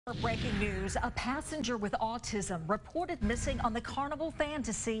Breaking news, a passenger with autism reported missing on the Carnival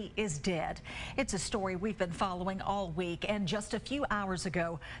Fantasy is dead. It's a story we've been following all week, and just a few hours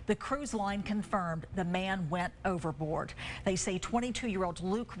ago, the cruise line confirmed the man went overboard. They say 22-year-old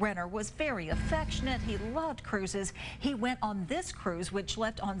Luke Renner was very affectionate. He loved cruises. He went on this cruise, which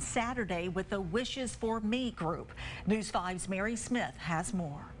left on Saturday with the Wishes for Me group. News 5's Mary Smith has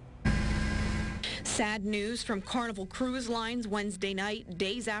more. Sad news from Carnival Cruise Line's Wednesday night,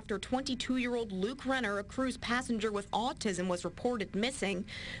 days after 22-year-old Luke Renner, a cruise passenger with autism, was reported missing.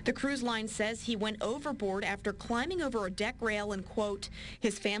 The cruise line says he went overboard after climbing over a deck rail and, quote,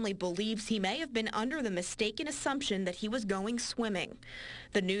 his family believes he may have been under the mistaken assumption that he was going swimming.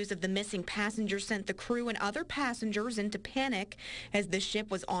 The news of the missing passenger sent the crew and other passengers into panic as the ship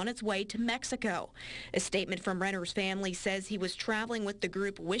was on its way to Mexico. A statement from Renner's family says he was traveling with the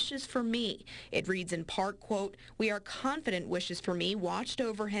group Wishes for Me. It reads in part, quote, we are confident Wishes for Me watched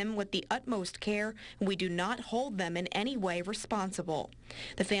over him with the utmost care, and we do not hold them in any way responsible.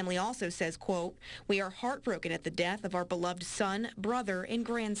 The family also says, quote, we are heartbroken at the death of our beloved son, brother, and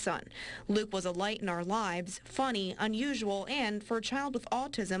grandson. Luke was a light in our lives, funny, unusual, and for a child with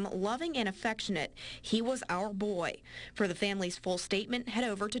autism, loving and affectionate. He was our boy. For the family's full statement, head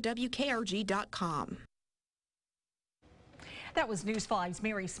over to WKRG.com. That was News 5's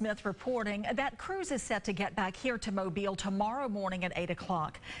Mary Smith reporting. That cruise is set to get back here to Mobile tomorrow morning at 8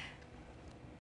 o'clock.